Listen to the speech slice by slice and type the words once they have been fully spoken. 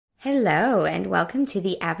Hello and welcome to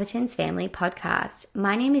the Apperton's Family Podcast.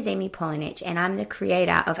 My name is Amy Polinich and I'm the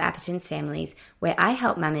creator of Apperton's Families, where I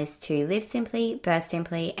help mamas to live simply, birth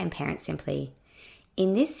simply, and parent simply.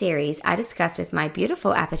 In this series, I discuss with my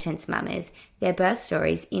beautiful Apperton's mamas their birth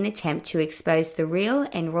stories in attempt to expose the real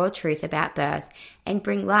and raw truth about birth and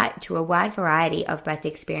bring light to a wide variety of birth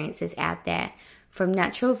experiences out there, from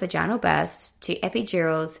natural vaginal births to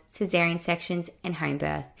epidurals, cesarean sections, and home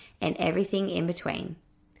birth, and everything in between.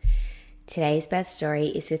 Today's birth story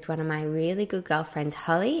is with one of my really good girlfriends,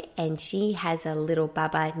 Holly, and she has a little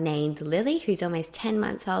bubba named Lily, who's almost 10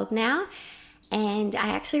 months old now. And I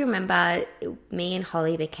actually remember me and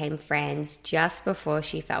Holly became friends just before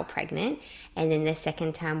she fell pregnant. And then the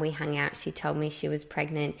second time we hung out, she told me she was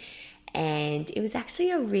pregnant. And it was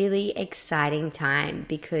actually a really exciting time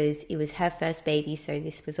because it was her first baby, so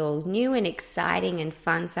this was all new and exciting and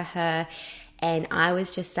fun for her. And I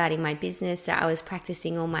was just starting my business, so I was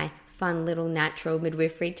practicing all my fun little natural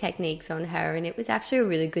midwifery techniques on her, and it was actually a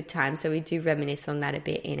really good time. So we do reminisce on that a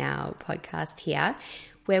bit in our podcast here,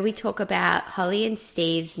 where we talk about Holly and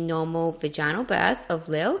Steve's normal vaginal birth of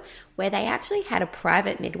Lil, where they actually had a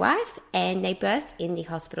private midwife and they birthed in the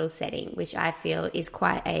hospital setting, which I feel is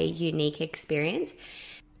quite a unique experience.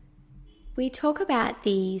 We talk about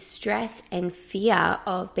the stress and fear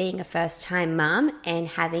of being a first-time mum and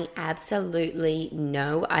having absolutely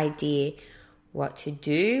no idea what to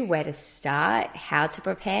do, where to start, how to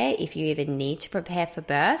prepare, if you even need to prepare for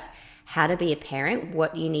birth, how to be a parent,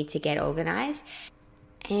 what you need to get organized,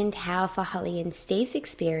 and how for Holly and Steve's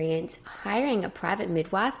experience, hiring a private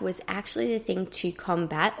midwife was actually the thing to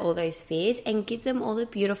combat all those fears and give them all the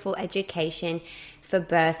beautiful education for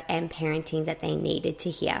birth and parenting that they needed to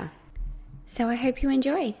hear. So I hope you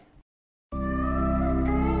enjoy.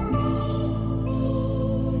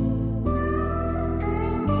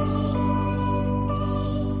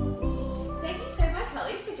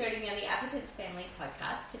 Family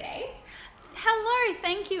podcast today. Hello,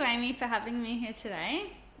 thank you, Amy, for having me here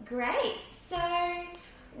today. Great. So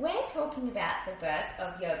we're talking about the birth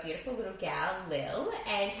of your beautiful little gal, Lil,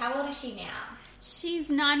 and how old is she now? She's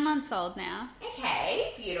 9 months old now.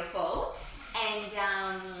 Okay, beautiful. And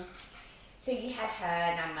so you had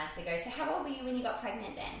her 9 months ago. So how old were you when you got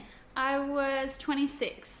pregnant then? I was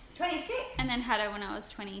 26. 26? And then had her when I was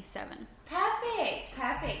 27.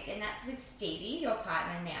 Perfect. And that's with Stevie, your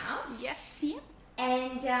partner now. Yes, yeah.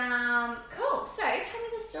 And, cool. So, tell me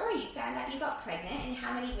the story. You found out you got pregnant, and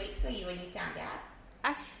how many weeks were you when you found out?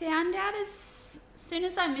 I found out as soon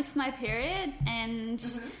as I missed my period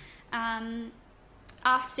and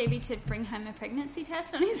asked Stevie to bring home a pregnancy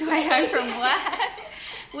test on his way home from work,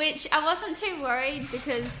 which I wasn't too worried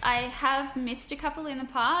because I have missed a couple in the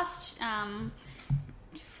past,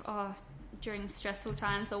 during stressful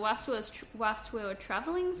times or whilst we were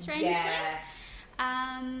travelling, strangely. Yeah.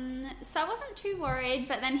 So I wasn't too worried,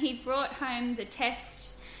 but then he brought home the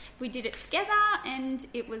test. We did it together and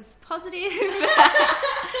it was positive,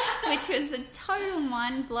 which was a total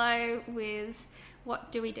mind blow with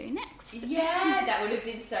what do we do next? Yeah, that would have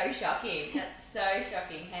been so shocking. That's so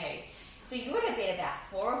shocking, hey. So you would have been about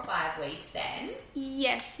 4 or 5 weeks then?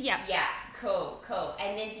 Yes, yeah. Yeah, cool.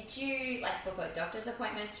 And then did you book a doctor's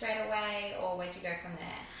appointment straight away, or where'd you go from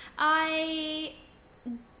there? I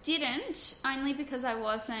didn't, only because I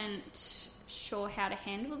wasn't sure how to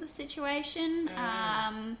handle the situation.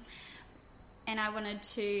 And I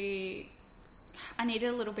needed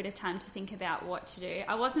a little bit of time to think about what to do.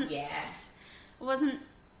 I wasn't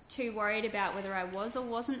too worried about whether I was or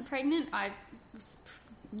wasn't pregnant. I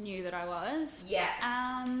knew that I was.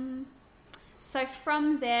 Yeah. So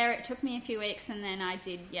from there, it took me a few weeks, and then I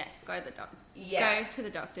did, go to the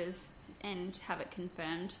doctors and have it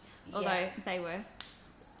confirmed. Although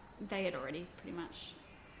they had already pretty much,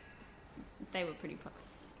 they were pretty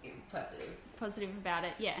positive about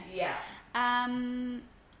it. Yeah.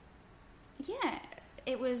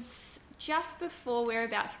 It was just before we were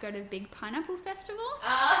about to go to the big pineapple festival,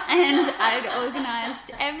 and I'd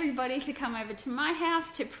organised everybody to come over to my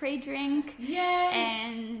house to pre-drink. Yes.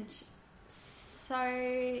 And so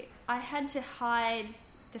I had to hide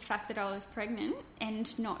the fact that I was pregnant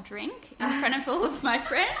and not drink in front of all of my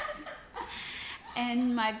friends.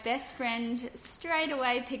 And my best friend straight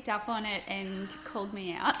away picked up on it and called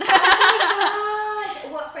me out. Oh my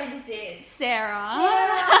gosh. What friend is this? Sarah.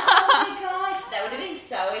 Oh my gosh. That would have been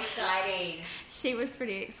so exciting. She was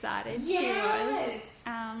pretty excited. Yes. She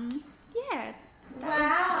was. That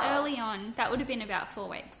was early on. That would have been about 4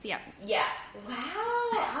 weeks. Yeah. Yeah. Wow.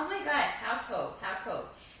 Oh my gosh. How cool.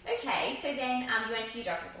 Okay. So then you went to your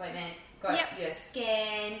doctor's appointment, got your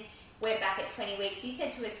scan. went back at 20 weeks. You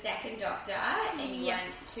said to a second doctor, and you weren't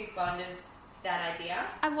too fond of that idea?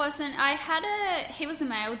 I wasn't. He was a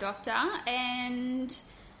male doctor, and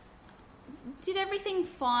did everything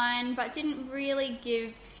fine, but didn't really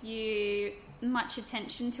give you much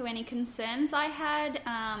attention to any concerns I had.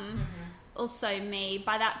 Also me,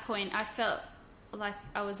 by that point, I felt like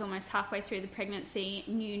I was almost halfway through the pregnancy,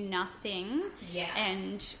 knew nothing,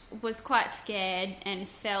 and was quite scared and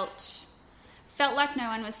felt like no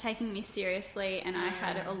one was taking me seriously, and I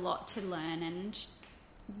had a lot to learn and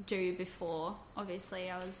do before, obviously,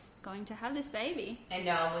 I was going to have this baby. And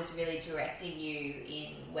no one was really directing you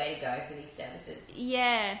in where to go for these services?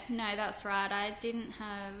 Yeah, no, that's right. I didn't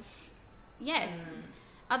have...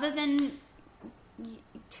 other than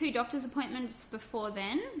 2 doctor's appointments before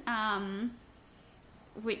then,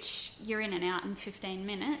 which you're in and out in 15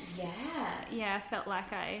 minutes. Yeah, I felt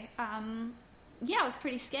like I was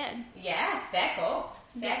pretty scared. Yeah, fair call.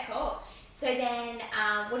 So then,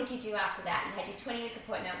 what did you do after that? You had your 20-week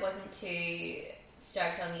appointment, wasn't too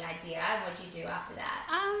stoked on the idea, and what did you do after that?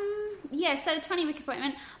 So the 20-week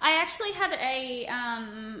appointment, I actually had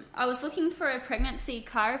I was looking for a pregnancy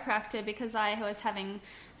chiropractor because I was having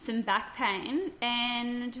some back pain,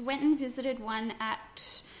 and went and visited one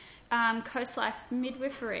at Coast Life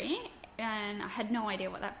Midwifery, and I had no idea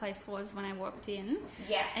what that place was when I walked in.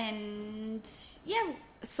 Yeah. And,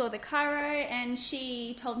 saw the chiro, and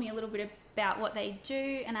she told me a little bit about what they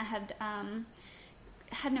do, and I had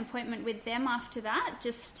an appointment with them after that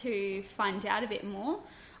just to find out a bit more.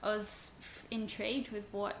 I was intrigued with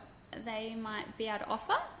what they might be able to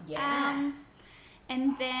offer. Yeah.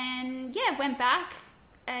 And then, went back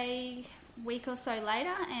a week or so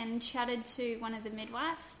later and chatted to one of the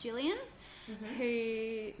midwives, Gillian,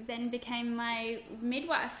 who then became my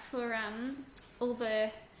midwife for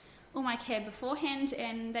all my care beforehand,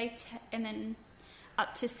 and and then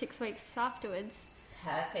up to 6 weeks afterwards.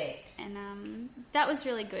 Perfect. And that was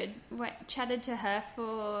really good. Chatted to her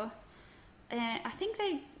for, I think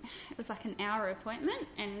it was like an hour appointment,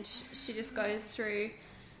 and she just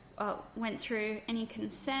went through any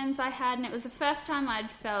concerns I had, and it was the first time I'd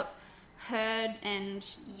felt heard, and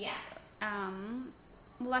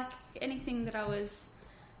like anything that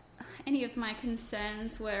any of my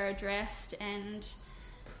concerns were addressed, and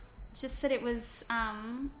just that it was,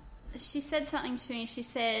 she said something to me. She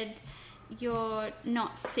said, "You're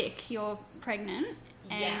not sick, you're pregnant,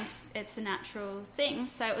 and it's a natural thing."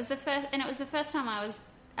 So it was the first time I was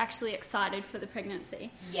actually excited for the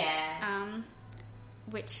pregnancy. Yeah.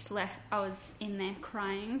 I was in there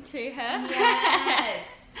crying to her. Yes.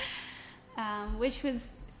 Which was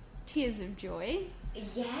tears of joy.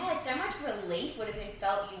 Yeah, so much relief would have been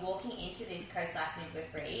felt you walking into this Coast Life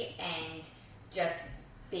Midwifery and just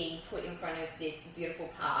being put in front of this beautiful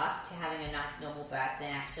path to having a nice normal birth,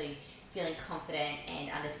 and actually feeling confident and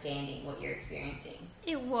understanding what you're experiencing.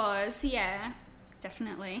 It was, yeah,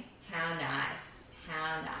 definitely. How nice.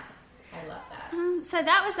 I love that. So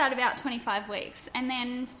that was at about 25 weeks. And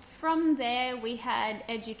then from there we had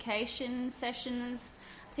education sessions.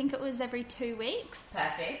 I think it was every 2 weeks.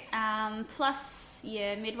 Perfect. Plus,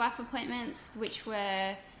 midwife appointments, which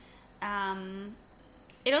were...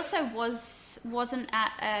 it also wasn't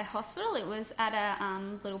at a hospital. It was at a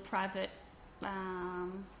little private...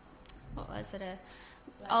 what was it?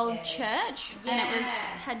 Old church. Yeah. And it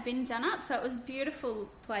had been done up. So it was a beautiful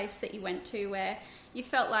place that you went to where you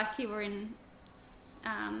felt like you were in...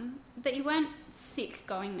 that you weren't sick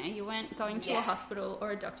going there. You weren't going to a hospital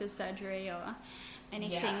or a doctor's surgery or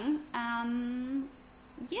anything.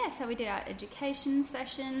 So we did our education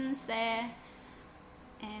sessions there,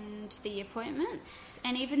 and the appointments,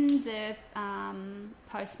 and even the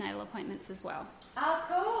postnatal appointments as well. Oh,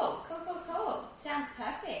 cool. Sounds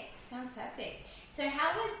perfect. So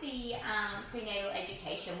how was the prenatal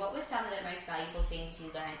education? What were some of the most valuable things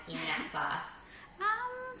you learned in that class?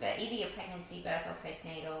 For either your pregnancy, birth, or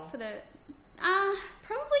postnatal? For the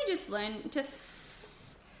probably just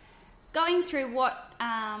going through what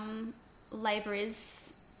labour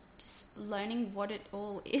is, just learning what it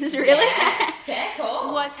all is, really. Yeah, fair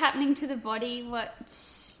call. What's happening to the body,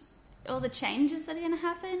 all the changes that are going to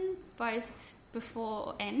happen, both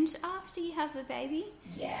before and after you have the baby.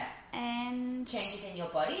 Yeah. And changes in your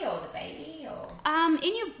body or the baby, or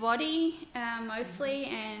in your body mostly,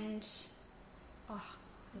 and what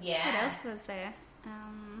else was there?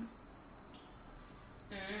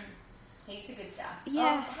 Heaps of good stuff.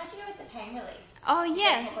 Yeah. How'd you go with the pain relief? Oh,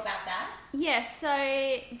 yes. Can you talk about that? Yes, so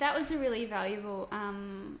that was a really valuable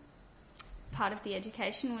part of the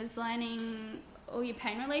education, was learning all your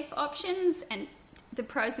pain relief options and the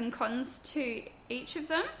pros and cons to each of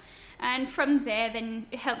them. And from there, then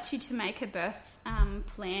it helped you to make a birth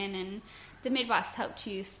plan, and the midwives helped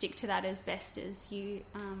you stick to that as best as you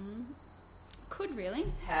could, really.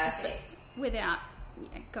 Perfect. Without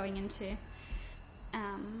going into...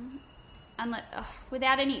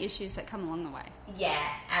 without any issues that come along the way. Yeah,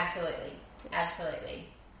 absolutely. Absolutely.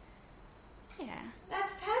 Yeah.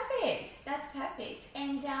 That's perfect. That's perfect.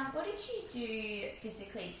 And what did you do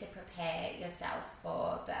physically to prepare yourself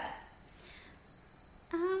for birth?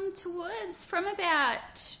 From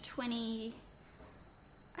about 20...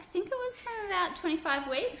 I think it was from about 25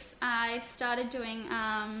 weeks, I started doing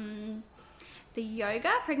the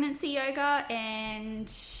yoga, pregnancy yoga, and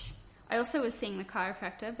I also was seeing the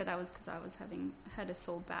chiropractor, but that was because I had a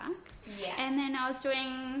sore back. Yeah. And then I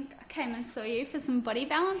came and saw you for some body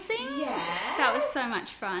balancing. Yeah. That was so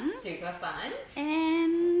much fun. Super fun.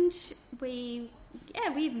 And we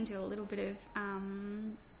even do a little bit of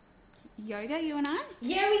yoga, you and I.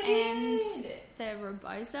 Yeah, we did. And the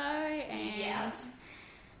rebozo, and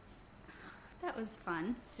that was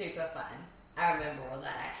fun. Super fun. I remember all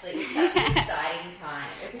that, actually. It was such an exciting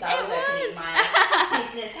time because I was opening my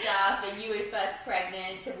business stuff and you were first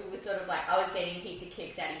pregnant, so we were sort of like, I was getting heaps of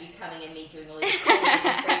kicks out of you coming and me doing all this cool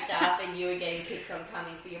different stuff, and you were getting kicks on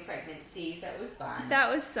coming for your pregnancy, so it was fun.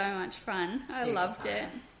 That was so much fun. I loved it.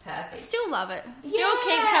 Perfect. Still love it. Still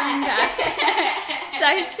keep coming back.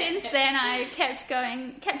 So since then I kept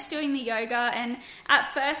doing the yoga, and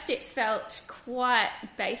at first it felt quite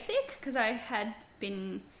basic because I had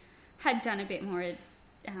done a bit more, I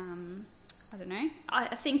don't know.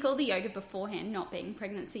 I think all the yoga beforehand, not being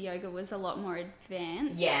pregnancy yoga, was a lot more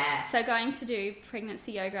advanced. Yeah. So going to do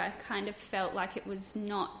pregnancy yoga, I kind of felt like it was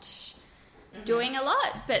not doing a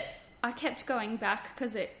lot, but I kept going back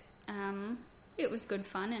because it was good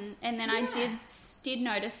fun, and then I did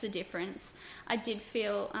notice the difference. I did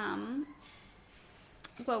feel,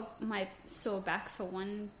 my sore back for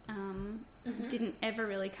one didn't ever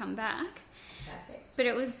really come back. Perfect. But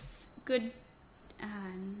it was good,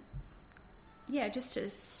 just to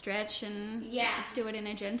stretch and do it in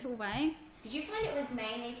a gentle way. Did you find it was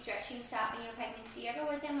mainly stretching stuff in your pregnancy yoga?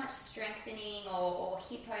 Was there much strengthening or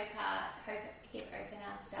hip opener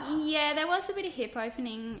stuff? Yeah, there was a bit of hip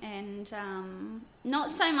opening and not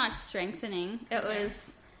so much strengthening.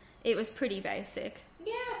 It was pretty basic.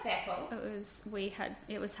 Yeah, fair call.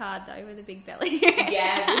 It was hard though with a big belly.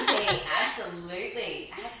 Yeah, it would be.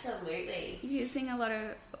 Absolutely. Using a lot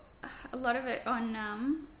of it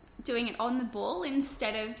on doing it on the ball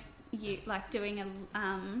instead of doing a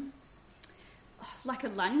like a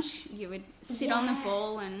lunge. You would sit on the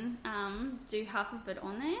ball and do half of it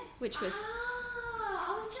on there, which was...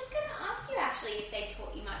 I was just going to ask you actually if they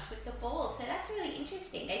taught you much with the ball, so that's really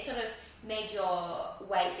interesting. They sort of made your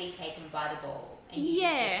weight be taken by the ball and you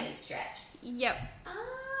just simply stretched. Yep.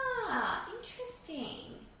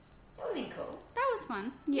 Interesting. That would have been cool. That was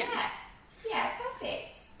fun. Yeah,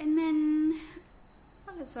 perfect. And then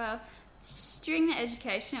as well, during the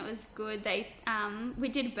education, it was good. We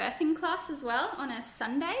did a birthing class as well on a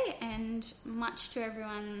Sunday, and much to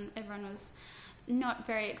everyone was not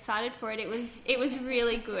very excited for it. It was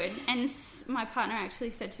really good, and my partner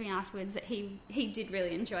actually said to me afterwards that he did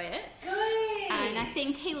really enjoy it. Good. And I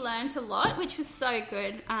think he learned a lot, which was so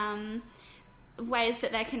good. Ways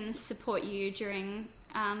that they can support you during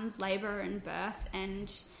labour and birth,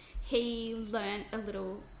 and he learned a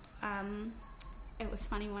little. It was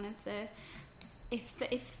funny. One of the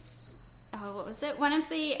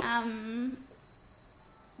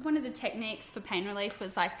one of the techniques for pain relief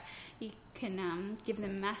was like you can give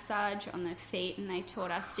them massage on their feet, and they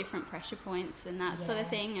taught us different pressure points and that sort of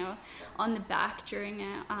thing, or on the back during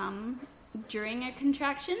a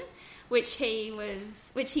contraction, which he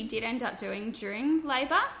did end up doing during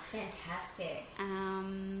labour. Fantastic.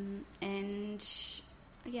 And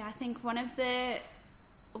I think one of the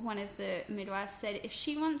midwives said, if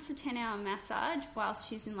she wants a 10-hour massage whilst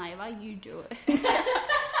she's in labour, you do it.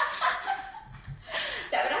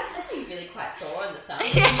 That would actually be really quite sore on the thumb.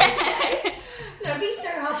 That would be so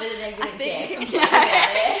hard that they wouldn't dare complain about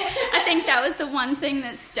it. I think that was the one thing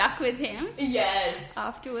that stuck with him. Yes.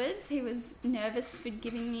 Afterwards, he was nervous for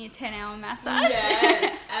giving me a 10-hour massage.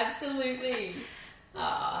 Yes, absolutely. Oh,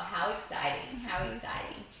 how exciting. How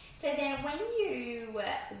exciting. So then when you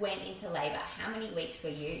went into labour, how many weeks were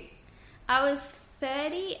you? I was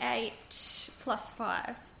 38 plus 5.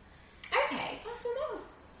 Okay. Oh, so that was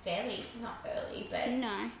fairly, not early, but...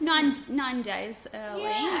 No, 9 days early.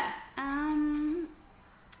 Yeah.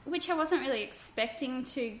 Which I wasn't really expecting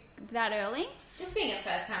to that early. Just being a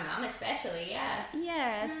first-time mum especially, yeah.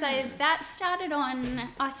 Yeah, so that started on...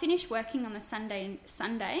 I finished working on the Sunday.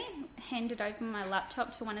 handed over my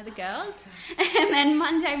laptop to one of the girls. And then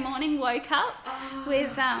Monday morning woke up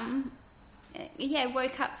with,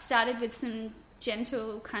 started with some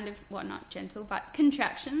gentle kind of, well, not gentle, but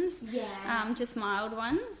contractions. Yeah. Just mild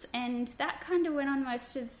ones. And that kind of went on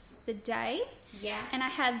most of the day. Yeah. And I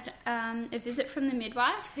had a visit from the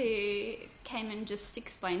midwife who came and just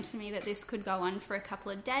explained to me that this could go on for a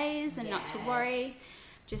couple of days and not to worry.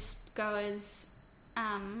 Just go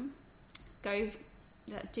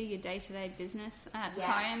do your day-to-day business at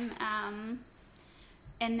home.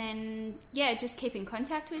 And then, just keep in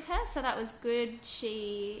contact with her. So that was good.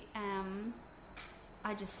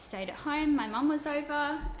 I just stayed at home. My mum was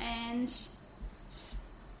over and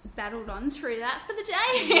battled on through that for the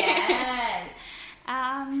day. Yes.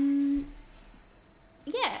 And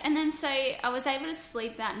then so I was able to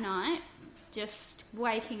sleep that night, just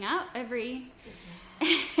waking up every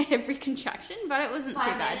contraction, but it wasn't too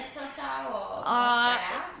bad. 5 minutes or so, or straight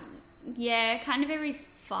out? Yeah, kind of every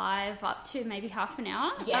 5 up to maybe half an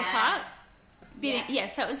hour apart. So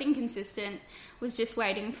it was inconsistent. Was just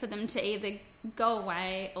waiting for them to either go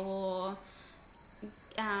away or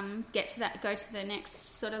go to the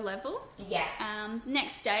next sort of level. Yeah.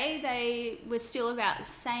 Next day they were still about the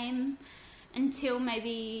same until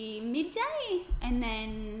maybe midday, and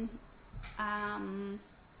then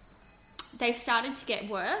they started to get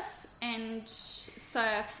worse, and so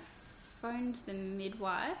I phoned the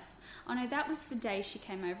midwife. Oh no, that was the day she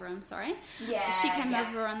came over, I'm sorry. Yeah. She came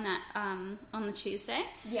over on that on the Tuesday.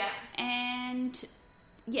 Yeah. And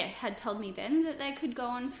had told me then that they could go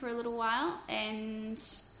on for a little while, and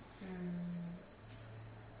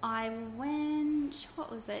I went, what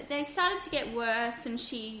was it? They started to get worse, and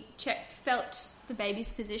she felt the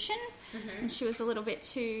baby's position, and she was a little bit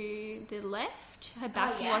to the left. Her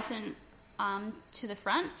back wasn't to the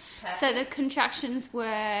front. Perfect. So the contractions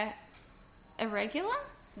were irregular.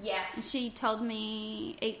 Yeah. And she told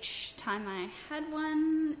me each time I had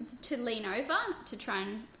one to lean over to try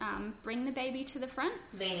and bring the baby to the front.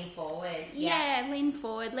 Leaning forward. Yeah, lean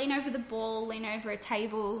forward, lean over the ball, lean over a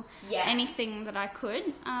table, anything that I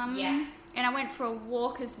could. And I went for a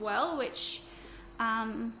walk as well, which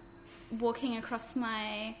walking across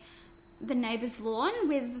the neighbour's lawn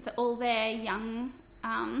with all their young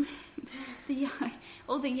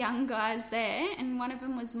all the young guys there, and one of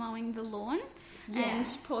them was mowing the lawn. Yeah. And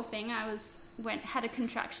poor thing, had a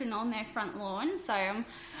contraction on their front lawn, so I'm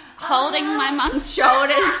holding my mum's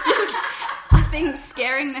shoulders, just I think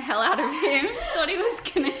scaring the hell out of him. Thought he was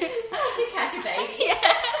gonna to catch a baby.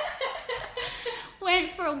 Yeah.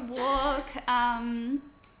 Went for a walk.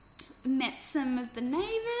 Met some of the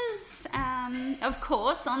neighbours, of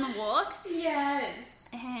course, on the walk. Yes.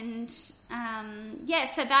 And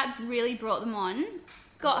so that really brought them on.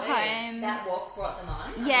 Got home. That walk brought them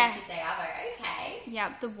on? Yeah. Did you say, okay.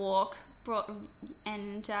 Yeah, the walk brought,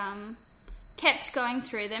 and kept going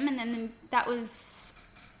through them, and then that was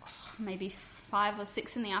maybe 5 or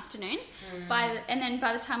 6 in the afternoon. And then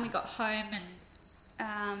by the time we got home,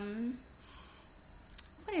 and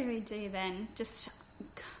what did we do then? Just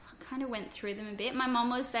kind of went through them a bit. My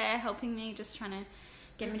mum was there helping me, just trying to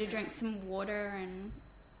get me to drink some water and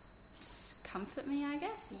comfort me, I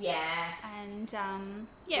guess. Yeah. And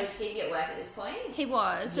Was Steve at work at this point? He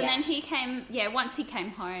was. And then he came, once he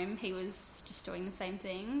came home, he was just doing the same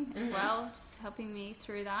thing as well, just helping me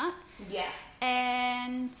through that. Yeah.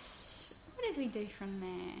 And what did we do from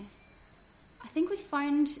there? I think we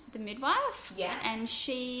phoned the midwife. Yeah. And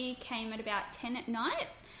she came at about 10 at night.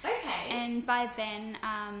 Okay. And by then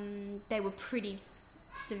they were pretty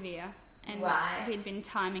severe, and we'd been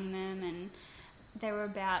timing them, and they were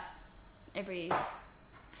about every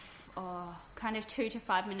kind of 2 to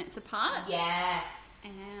 5 minutes apart. Yeah.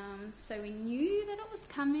 So we knew that it was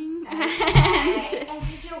coming. Okay. And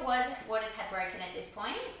because your waters had broken at this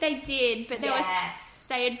point? They did, but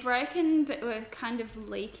they had broken, but were kind of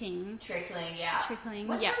leaking. Trickling, yeah.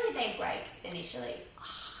 What time did they break initially?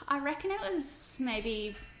 I reckon it was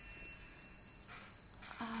maybe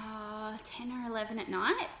 10 or 11 at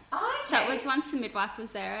night. Oh, okay. So it was once the midwife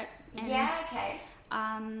was there.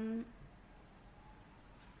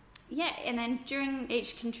 And then during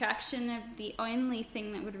each contraction, the only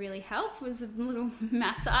thing that would really help was a little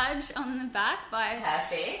massage on the back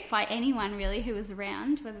by anyone really who was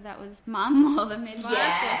around, whether that was mum or the midwife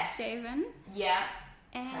or Stephen. Yeah.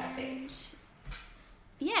 Perfect.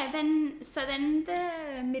 Yeah, then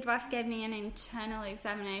the midwife gave me an internal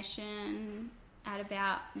examination at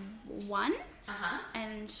about 1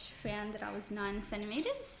 and found that I was 9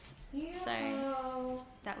 centimetres. Yeah. So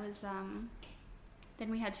that was then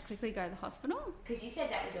we had to quickly go to the hospital. Because you said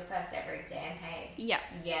that was your first ever exam, hey? Yep.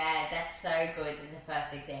 Yeah, that's so good that the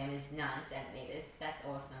first exam is 9 centimetres. That's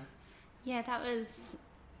awesome. Yeah, that was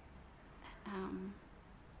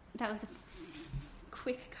a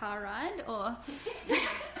quick car ride, or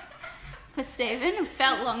for Stephen, it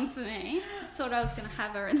felt long for me. Thought I was going to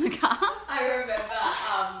have her in the car. I remember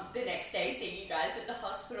the next day seeing you guys at the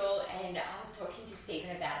hospital, and I was talking to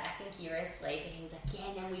Stephen about it. I think you were asleep, and he was like, yeah,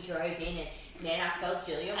 and then we drove in, and man, I felt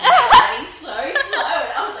Gillian was driving so slow,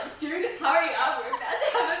 and I was like, dude, hurry up, we're about to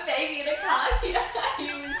have a baby in a car here. He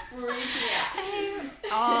was freaking out.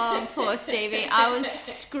 Oh, poor Stevie. I was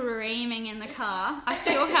screaming in the car. I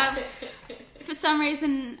still have, for some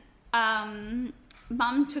reason,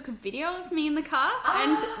 Mum took a video of me in the car,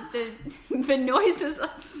 and the noises are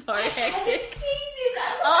so hectic. I didn't see this.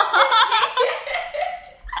 I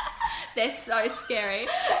They're so scary.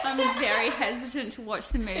 I'm very hesitant to watch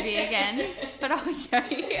the movie again, but I'll show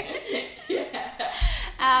you.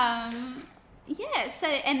 Yeah. So,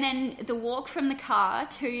 and then the walk from the car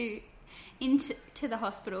into the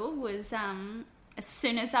hospital was as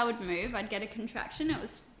soon as I would move, I'd get a contraction. It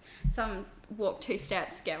was some walk 2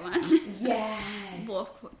 steps, get one. Yes.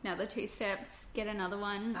 Walk another 2 steps, get another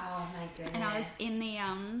one. Oh my goodness. And I was in the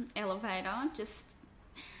elevator, just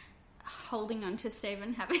holding on to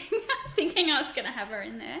Stephen, thinking I was going to have her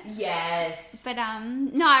in there. Yes. But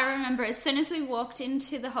no, I remember as soon as we walked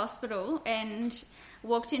into the hospital and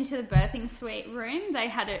walked into the birthing suite room, they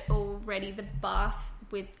had it all ready, the bath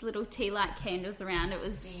with little tea light candles around. It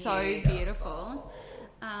was so beautiful.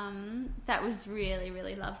 That was really,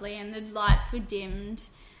 really lovely, and the lights were dimmed,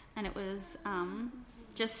 and it was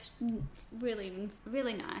just really,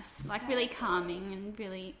 really nice, like really calming and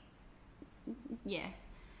really,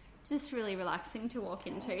 just really relaxing to walk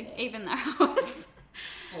into, even though I was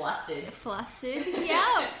flustered.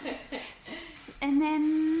 Yeah. And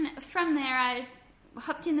then from there, I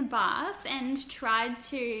hopped in the bath and tried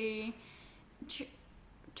to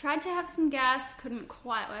have some gas, couldn't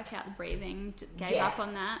quite work out the breathing, gave up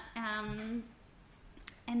on that. And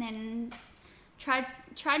then tried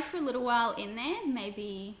for a little while in there,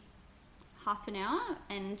 maybe half an hour,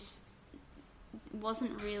 and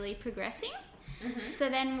wasn't really progressing. Mm-hmm. So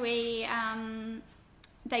then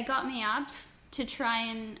they got me up to try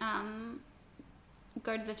and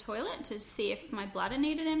go to the toilet to see if my bladder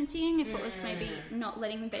needed emptying, if it was maybe not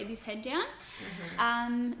letting the baby's head down.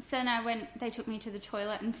 Mm-hmm. So then they took me to the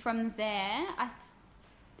toilet, and from there,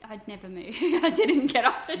 I'd never moved. I didn't get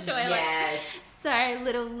off the toilet. Yes. So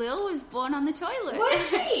little Lil was born on the toilet. Was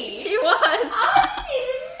she? She was. I didn't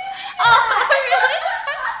even know. Oh, really?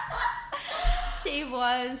 She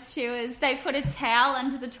was. They put a towel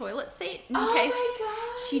under the toilet seat in case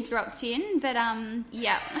she dropped in, but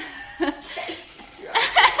yeah.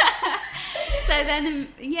 So then,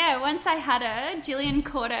 once I had her, Gillian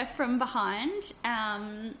caught her from behind,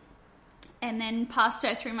 and then passed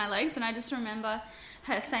her through my legs, and I just remember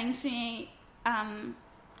her saying to me,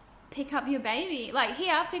 pick up your baby, like,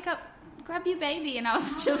 here, grab your baby, and I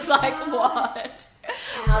was just like, what?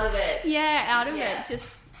 Out of it. Yeah, out of it.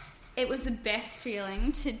 Just, it was the best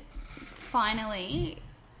feeling to finally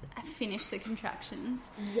finish the contractions.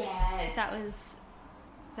 Yes.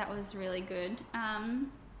 That was really good. And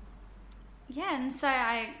so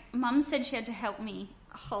Mum said she had to help me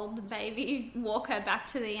hold the baby, walk her back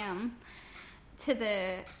to the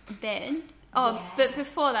bed. Oh, yeah. But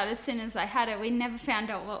before that, as soon as I had her, we never found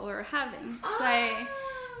out what we were having. So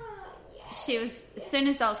she was, as soon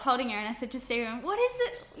as I was holding her, and I said to Stephen, "What is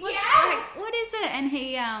it? What is it?" And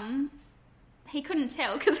he couldn't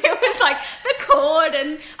tell because it was like the cord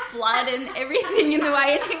and blood and everything in the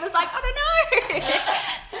way, and he was like, "I don't know."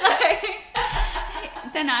 So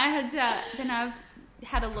then I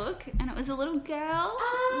had a look, and it was a little girl,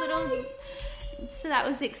 So that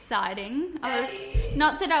was exciting.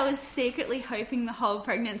 Not that I was secretly hoping the whole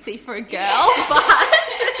pregnancy for a girl, but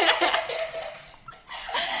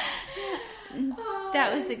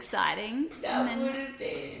that was exciting. That would have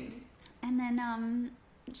been. And then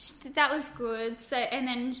that was good. So, and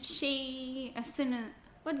then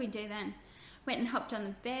what did we do then? Went and hopped on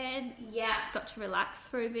the bed. Yeah. Got to relax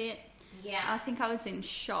for a bit. Yeah. I think I was in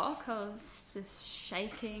shock. I was just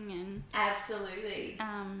shaking and... Absolutely.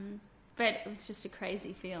 But it was just a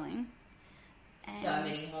crazy feeling. And so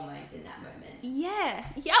many hormones in that moment. Yeah.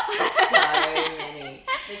 Yep. So many.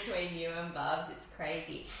 Between you and Bubs, it's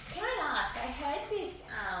crazy. Can I ask, I heard this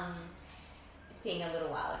thing a little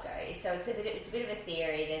while ago. So it's a bit of a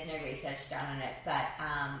theory. There's no research done on it. But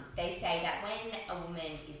they say that when a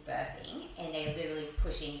woman is birthing and they're literally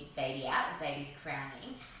pushing baby out, the baby's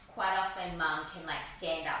crowning, quite often mum can like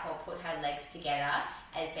stand up or put her legs together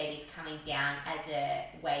as baby's coming down as a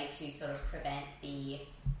way to sort of prevent the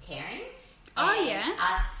tearing. And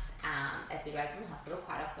us, as midwives in the hospital,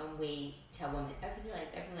 quite often we tell women, open your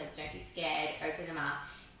legs, don't be scared, open them up.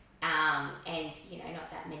 And, you know,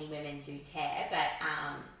 not that many women do tear, but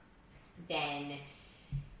then...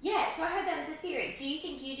 Yeah, so I heard that as a theory. Do you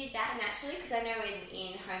think you did that naturally? Because I know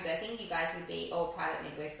in home birthing, you guys would be, or private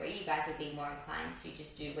midwifery, you guys would be more inclined to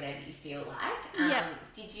just do whatever you feel like.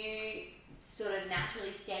 Did you sort of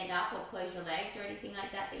naturally stand up or close your legs or anything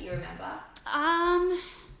like that you remember? I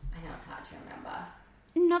know it's hard to remember.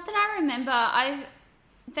 Not that I remember.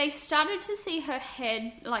 They started to see her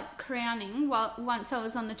head like crowning once I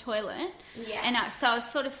was on the toilet. Yeah. And so I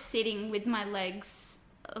was sort of sitting with my legs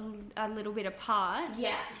a little bit apart.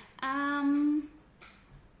 Yeah.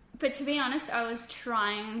 But to be honest, I was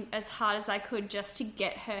trying as hard as I could just to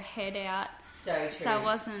get her head out. So true. So I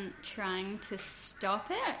wasn't trying to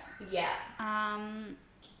stop it. Yeah.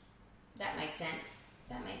 That makes sense.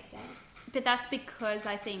 But that's because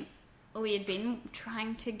I think we had been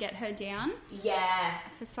trying to get her down. Yeah.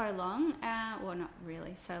 For so long. Well, not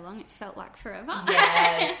really so long. It felt like forever.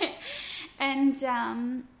 Yes. And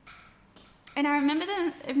I remember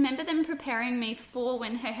them preparing me for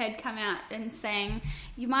when her head come out and saying,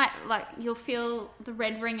 you'll feel the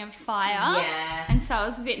red ring of fire. Yeah. And so I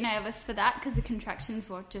was a bit nervous for that because the contractions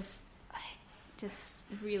were just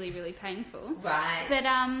really, really painful. Right. But,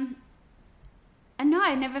 and no,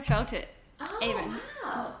 I never felt it. Oh, even.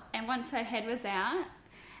 Wow. And once her head was out,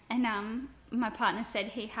 and my partner said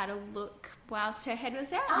he had a look whilst her head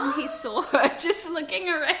was out, and he saw her just looking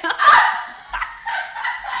around.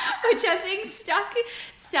 Which I think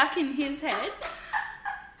stuck in his head.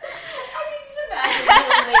 I can just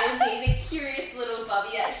imagine little Lindsay, the curious little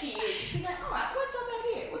bubby that she is. She's like, all right, what's up out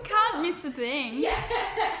here? Can't miss a thing. Yeah.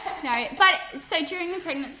 No, but so during the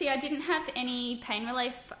pregnancy, I didn't have any pain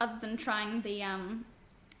relief other than trying the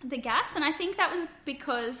gas, and I think that was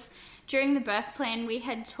because during the birth plan we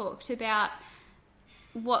had talked about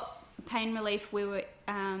what pain relief we were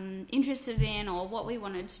interested in or what we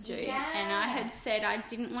wanted to do. Yeah. And I had said I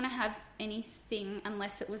didn't want to have anything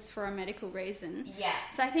unless it was for a medical reason. Yeah.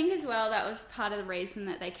 So I think as well that was part of the reason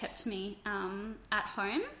that they kept me at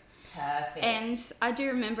home. Perfect. And I do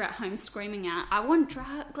remember at home screaming out, I want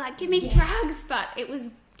drugs, like give me drugs, but it was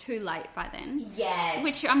too late by then. Yes.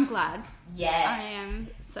 Which I'm glad. Yes. I am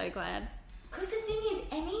so glad. Because the thing is,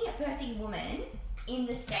 any birthing woman in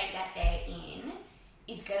the state that they're in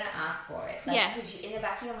is going to ask for it. Like, because in the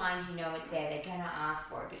back of your mind, you know it's there. They're going to ask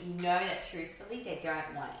for it. But you know that truthfully, they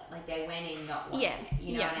don't want it. Like, they went in not wanting it.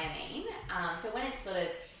 You know what I mean? So when it's sort of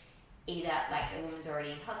either, like, a woman's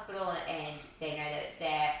already in hospital and they know that it's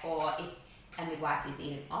there, or if a midwife is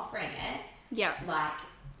even offering it. Yeah. Like...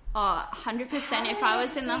 Oh, 100%. If I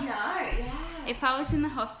was in the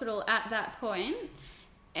hospital at that point,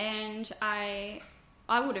 and I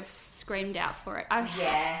would have screamed out for it.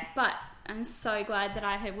 But I'm so glad that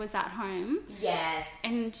I was at home. Yes.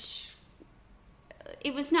 And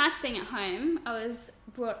it was nice being at home.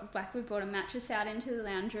 We brought a mattress out into the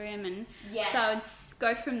lounge room, and so I'd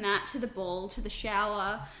go from that to the ball to the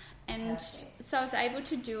shower, and so I was able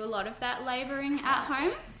to do a lot of that labouring at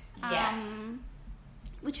home. Yeah.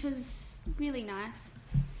 Which was really nice.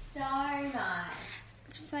 So nice.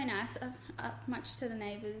 So nice. Much to the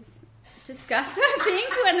neighbours' disgust, I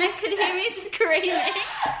think, when they could hear me screaming.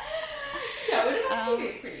 That would have actually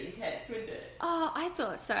been pretty intense, wouldn't it? Oh, I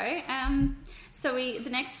thought so. So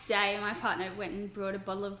the next day, my partner went and brought a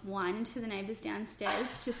bottle of wine to the neighbours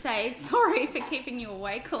downstairs to say, sorry for keeping you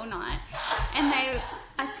awake all night. And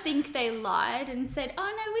I think they lied and said, oh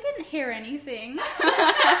no, we didn't hear anything.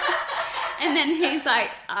 And then he's like,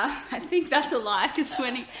 I think that's a lie, because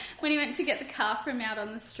when he went to get the car from out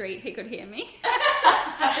on the street, he could hear me.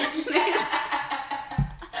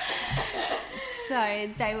 So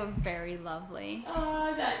they were very lovely.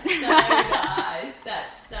 Oh, that's so nice.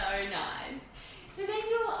 That's so nice. So then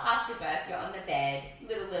after birth, you're on the bed,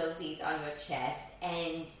 little Lilsy's on your chest,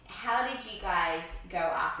 and how did you guys go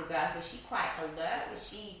after birth? Was she quite alert? Was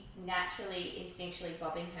she naturally, instinctually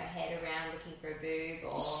bobbing her head around looking for a boob?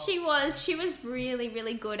 Or? She was really,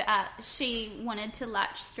 really good at, she wanted to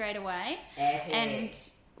latch straight away. Epic. And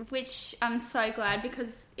which I'm so glad,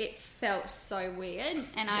 because it felt so weird,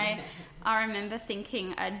 and I remember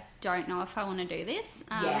thinking, I don't know if I want to do this,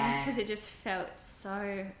 because it just felt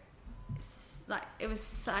so, like, it was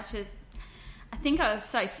such a, I think I was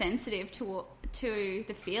so sensitive to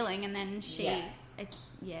the feeling, and then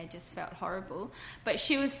just felt horrible. But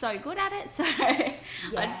she was so good at it, so I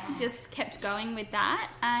just kept going with that,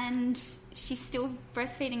 and she's still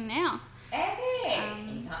breastfeeding now. Epic!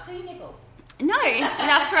 And you can't feel your nipples. No,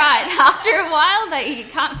 that's right. After a while, you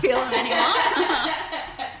can't feel them anymore.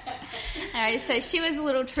 Anyway, so she was a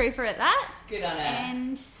little trooper at that. Good on her.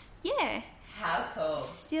 And, yeah. How cool.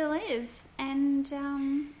 Still is. And,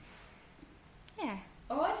 yeah.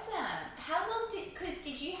 Awesome. How long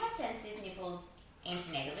did you have sensitive nipples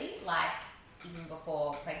antenatally, like even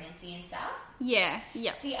before pregnancy and stuff? Yeah,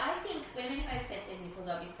 yeah. See, I think women who have sensitive nipples,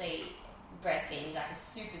 obviously, breastfeeding is like a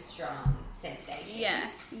super strong sensation. Yeah,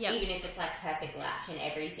 yeah. Even if it's like perfect latch and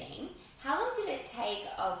everything. How long did it take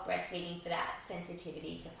of breastfeeding for that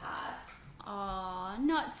sensitivity to pass? Oh,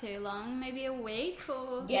 not too long. Maybe a week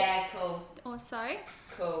or... Yeah, cool. Or so.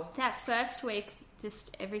 Cool. That first week,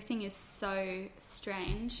 just everything is so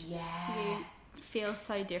strange. Yeah. You feel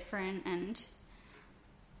so different and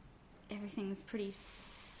everything's pretty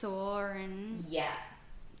sore and... Yeah.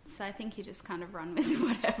 So I think you just kind of run with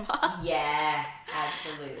whatever. Yeah,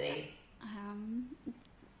 absolutely.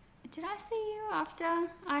 Did I see you after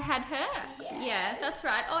I had her? Yes. Yeah, that's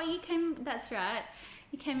right. Oh, you came... That's right.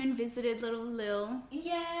 You came and visited little Lil.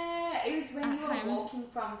 Yeah, it was when you were walking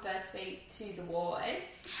from birth suite to the ward.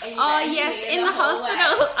 And you yes, in the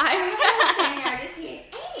hospital. I remember standing there just here,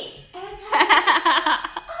 Amy, and I told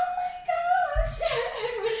you, oh my gosh,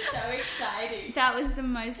 it was so exciting. That was the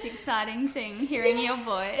most exciting thing, hearing your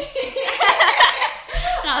voice.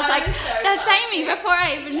 And I was like, so that's Amy. Before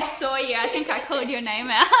I even saw you, I think I called your name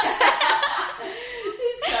out.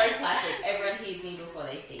 It's so classic. Everyone hears me before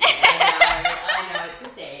they see me. I know it's a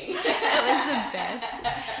thing. It was the best.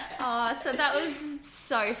 Oh, so that was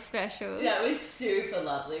so special. That was super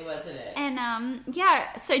lovely, wasn't it? And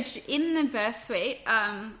so in the birth suite,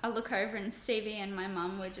 I look over and Stevie and my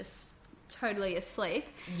mum were just totally asleep.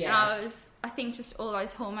 Yes. And I think just all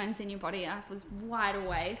those hormones in your body, I was wide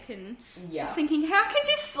awake and just thinking, how could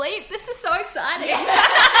you sleep? This is so exciting. Yeah.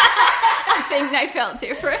 I think they felt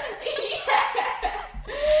different. Yeah.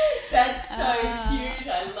 That's so cute.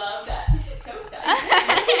 I love that. This is so exciting.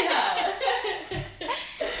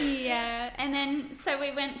 Yeah. And then, so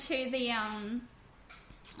we went to the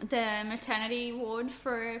maternity ward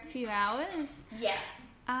for a few hours. Yeah.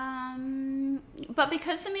 But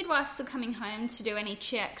because the midwives were coming home to do any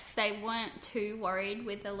checks, they weren't too worried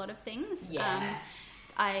with a lot of things. Yeah.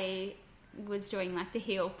 I was doing like the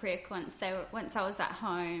heel prick once I was at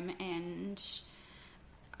home, and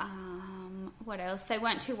what else? They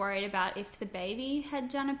weren't too worried about if the baby had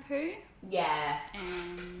done a poo. Yeah.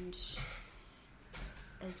 And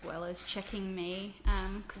as well as checking me.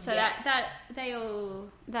 So they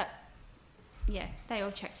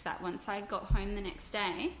all checked that once I got home the next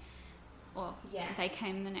day. Or they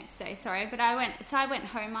came the next day, sorry. But I went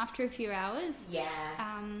home after a few hours. Yeah.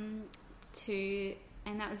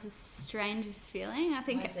 And that was the strangest feeling. I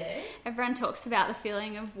think was it? Everyone talks about the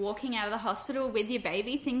feeling of walking out of the hospital with your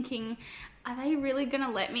baby thinking, are they really going to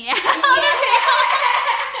let me out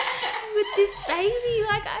with this baby?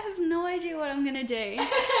 Like, I have no idea what I'm going to do.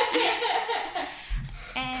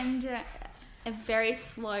 And a very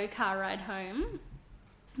slow car ride home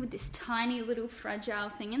with this tiny little fragile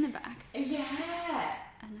thing in the back. Yeah.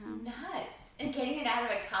 I know. Nuts. And getting it out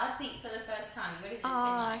of a car seat for the first time, what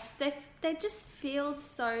has this been like? They just feel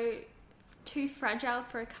so too fragile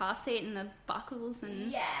for a car seat, and the buckles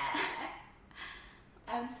and... Yeah.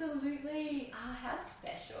 Absolutely. Oh, how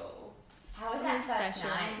special. How was that first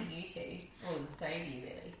special night with you two? Or the three of you,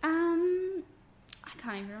 really? I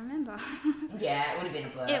can't even remember. Yeah, it would have been a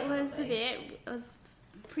blur. It was a bit... I was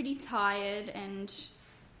pretty tired,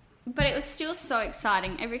 but it was still so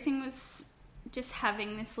exciting. Everything was... Just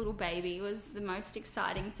having this little baby was the most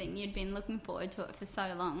exciting thing. You'd been looking forward to it for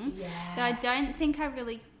so long. Yeah. That I don't think I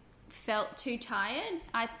really felt too tired.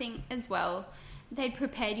 I think as well, they'd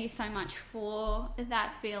prepared you so much for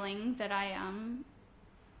that feeling that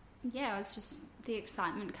it was just the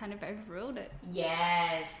excitement kind of overruled it.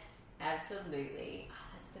 Yes, absolutely. Oh,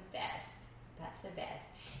 that's the best. That's the best.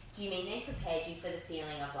 Do you mean they prepared you for the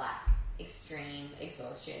feeling of like extreme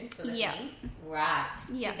exhaustion sort of thing? Right.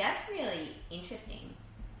 Yeah. So that's really interesting.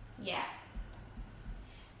 Yeah.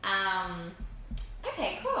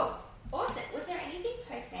 Okay, cool. Awesome. Was there anything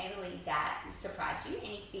postnatally that surprised you?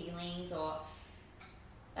 Any feelings or...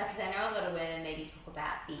 Because I know a lot of women maybe talk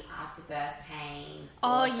about the afterbirth pains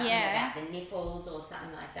or something about the nipples or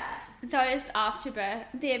something like that. Those afterbirth,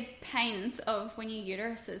 the pains of when your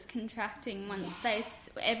uterus is contracting once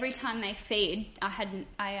every time they feed,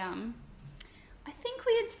 I think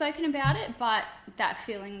we had spoken about it, but that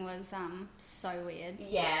feeling was so weird.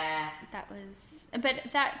 Yeah. But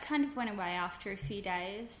that kind of went away after a few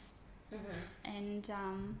days. Mm-hmm. And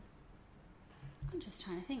I'm just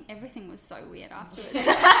trying to think. Everything was so weird afterwards.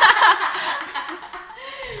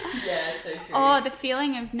 Yeah, so true. Oh, the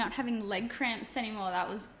feeling of not having leg cramps anymore. That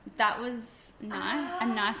was nice. A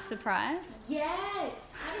nice surprise.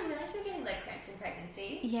 Yes. I didn't realise you were getting leg cramps in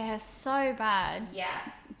pregnancy. Yeah, so bad. Yeah.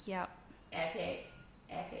 Yep. Epic.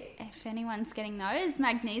 If anyone's getting those,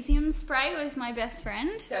 magnesium spray was my best friend.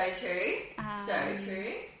 So true. So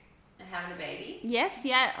true. And having a baby. Yes,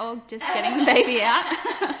 yeah, or just getting the baby out.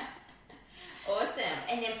 Awesome.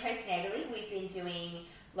 And then postnatally, we've been doing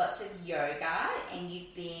lots of yoga, and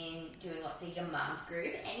you've been doing lots of your mum's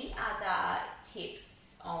group. Any other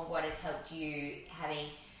tips on what has helped you having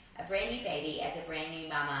a brand new baby as a brand new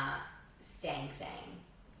mama staying sane?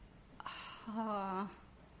 Oh,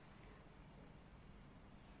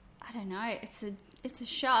 I don't know. It's a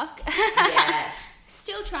shock. Yes.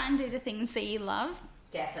 Still try and do the things that you love.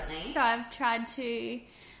 Definitely. So I've tried to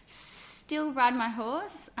still ride my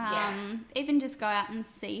horse. Even just go out and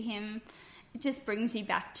see him. It just brings you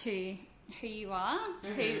back to who you are,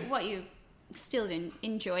 what you still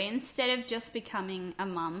enjoy, instead of just becoming a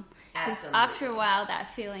mum. Because after a while,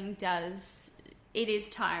 that feeling it is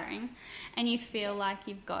tiring, and you feel like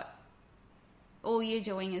you've got all you're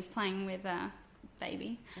doing is playing with a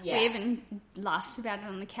baby. Yeah. We even laughed about it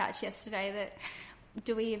on the couch yesterday that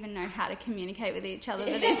do we even know how to communicate with each other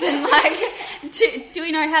that isn't like do we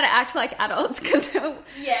know how to act like adults? Because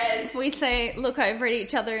yes, we say look over at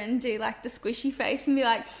each other and do like the squishy face and be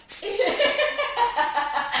like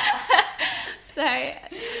so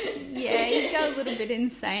yeah, you go a little bit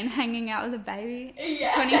insane hanging out with a baby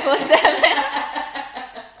 24/7.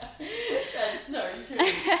 That's so true.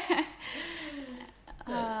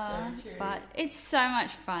 That's so true. But it's so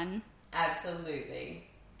much fun. Absolutely.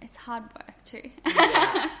 It's hard work too.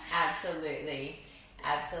 Yeah, absolutely.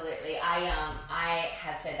 I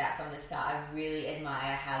have said that from the start. I really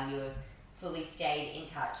admire how you have fully stayed in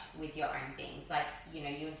touch with your own things. Like, you know,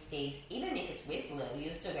 you and Steve, even if it's with Lil,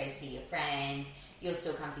 you'll still go see your friends, you'll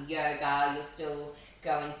still come to yoga, you'll still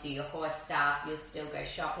go and do your horse stuff, you'll still go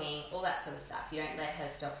shopping, all that sort of stuff. You don't let her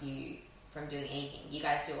stop you from doing anything. You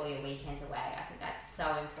guys do all your weekends away. I think that's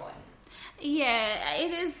so important. Yeah,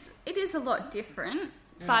 it is a lot different.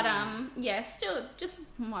 But still just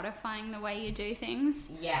modifying the way you do things.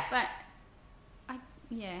 Yeah. But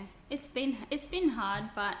it's been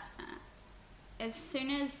hard. But as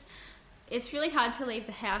soon as it's really hard to leave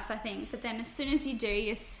the house, I think. But then as soon as you do,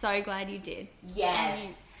 you're so glad you did.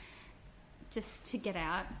 Yes. Just to get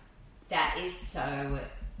out. That is so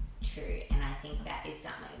true, and I think that is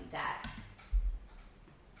something that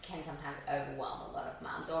can sometimes overwhelm a lot of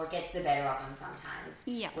mums, or it gets the better of them sometimes.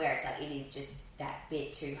 Yeah. Where it's like it is just that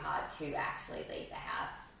bit too hard to actually leave the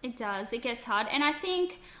house. It does. It gets hard, and I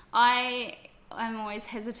think I'm always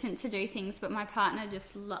hesitant to do things, but my partner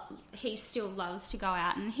he still loves to go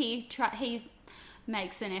out, and he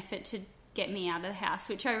makes an effort to get me out of the house,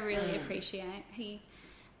 which I really appreciate.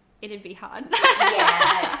 It'd be hard.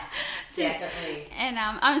 Yes, definitely. And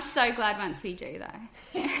I'm so glad once we do, though.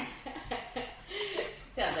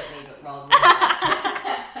 Sounds like me, but rolled with us.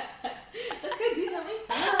 Let's go do something.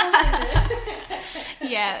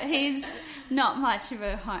 Yeah, he's not much of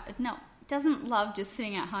doesn't love just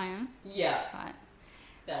sitting at home. Yeah. But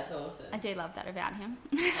that's awesome. I do love that about him.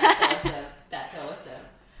 That's awesome.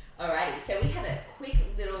 Alrighty, so we have a quick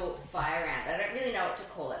little fire round. I don't really know what to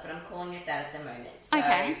call it, but I'm calling it that at the moment. So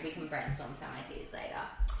we can brainstorm some ideas later.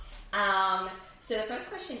 So the first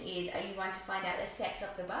question is, are you one to find out the sex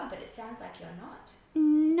off the bum? But it sounds like you're not.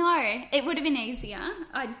 No, it would have been easier.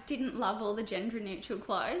 I didn't love all the gender-neutral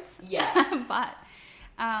clothes. Yeah. But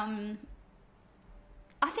I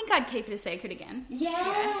think I'd keep it a secret again.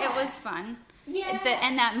 Yeah. It was fun. Yeah.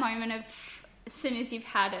 And that moment of, as soon as you've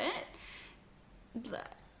had it,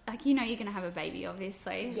 like, you know you're going to have a baby,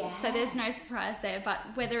 obviously. Yeah. So there's no surprise there. But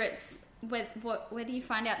whether you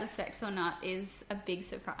find out the sex or not is a big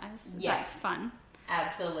surprise. Yeah. That's fun.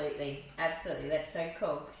 Absolutely. That's so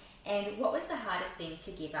cool. And what was the hardest thing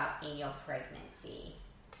to give up in your pregnancy?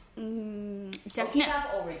 Or give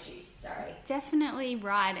up or reduce, sorry. Definitely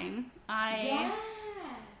riding. I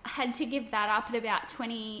had to give that up at about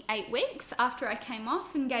 28 weeks after I came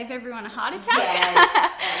off and gave everyone a heart attack.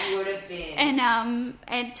 Yes, it would have been. And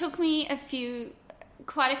it took me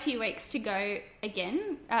quite a few weeks to go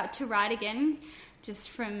again, to ride again,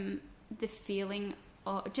 just from the feeling,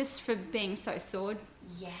 or just for being so sore.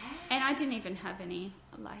 Yeah. And I didn't even have any,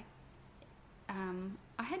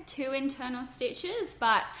 I had 2 internal stitches,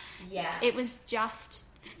 but it was just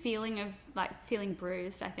feeling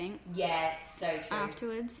bruised, I think. Yeah, so true.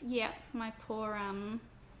 Afterwards, my poor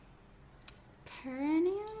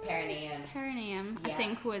perineum, I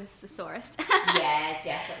think, was the sorest. Yeah,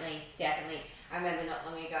 definitely. I remember not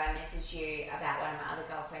long ago I messaged you about one of my other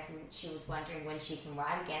girlfriends, and she was wondering when she can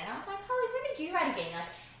ride again, and I was like, Holly, when did you ride again? Like,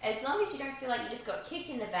 as long as you don't feel like you just got kicked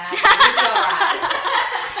in the back, you'll be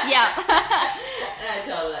alright. Yeah. And I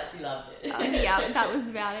told her that she loved it. That was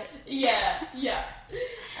about it. Yeah.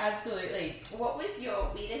 Absolutely. What was your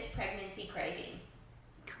weirdest pregnancy craving?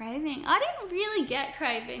 I didn't really get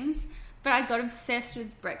cravings, but I got obsessed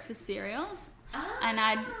with breakfast cereals. And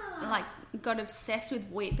I got obsessed with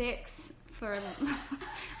Weet-Bix for a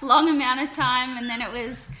long amount of time, and then it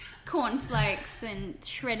was cornflakes and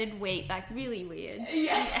shredded wheat, like really weird.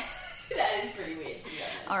 Yeah. That is pretty weird, to be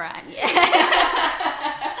honest. All right,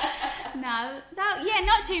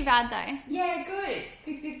 not too bad though. Yeah, good.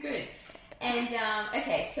 And,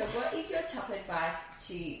 okay, so what is your top advice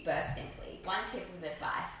to birth simply? One tip of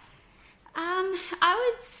advice. I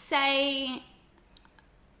would say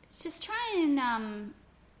just try and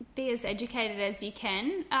be as educated as you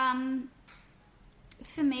can.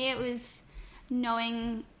 For me, it was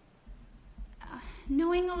knowing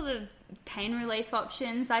all the pain relief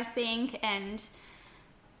options, I think, and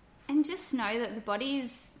just know that the body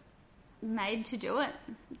is made to do it.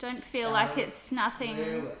 Don't feel like it's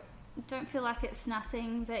nothing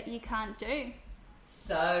that you can't do.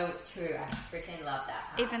 So true. I freaking love that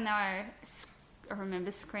part. Even though I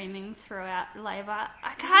remember screaming throughout labour,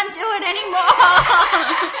 I can't do it anymore.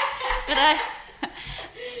 But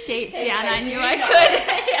deep down I knew I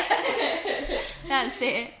could. That's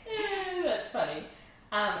it. That's funny.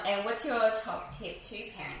 And what's your top tip to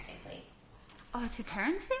parent simply? Oh, to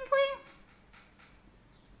parent simply?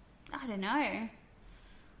 I don't know.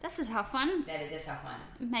 That's a tough one. That is a tough one.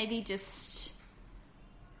 Maybe just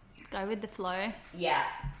go with the flow. Yeah.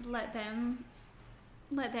 Let them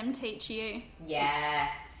teach you. Yeah,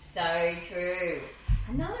 so true.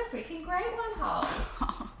 Another freaking great one, Hol.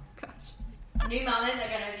 Oh, gosh. New mamas are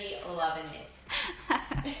going to be loving this.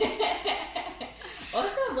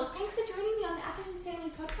 Awesome. Well, thanks for joining me on the Appleton's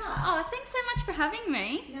Family Podcast. Oh, thanks so much for having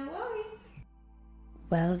me. No worries.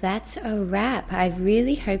 Well, that's a wrap. I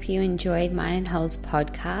really hope you enjoyed mine and Hol's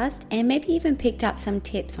podcast and maybe even picked up some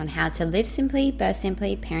tips on how to live simply, birth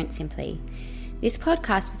simply, parent simply. This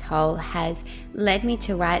podcast with Hol has led me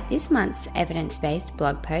to write this month's evidence-based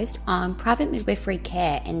blog post on private midwifery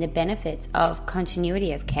care and the benefits of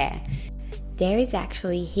continuity of care. There is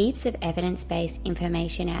actually heaps of evidence-based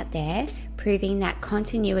information out there proving that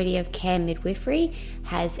continuity of care midwifery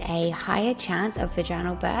has a higher chance of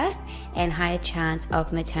vaginal birth and higher chance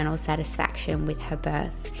of maternal satisfaction with her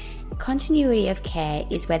birth. Continuity of care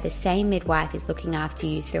is where the same midwife is looking after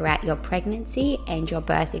you throughout your pregnancy and your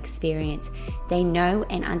birth experience. They know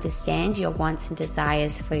and understand your wants and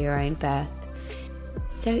desires for your own birth.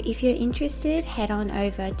 So if you're interested, head on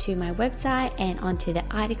over to my website and onto the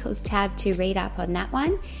articles tab to read up on that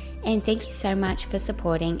one. And thank you so much for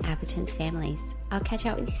supporting Appleton's Families. I'll catch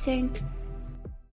up with you soon.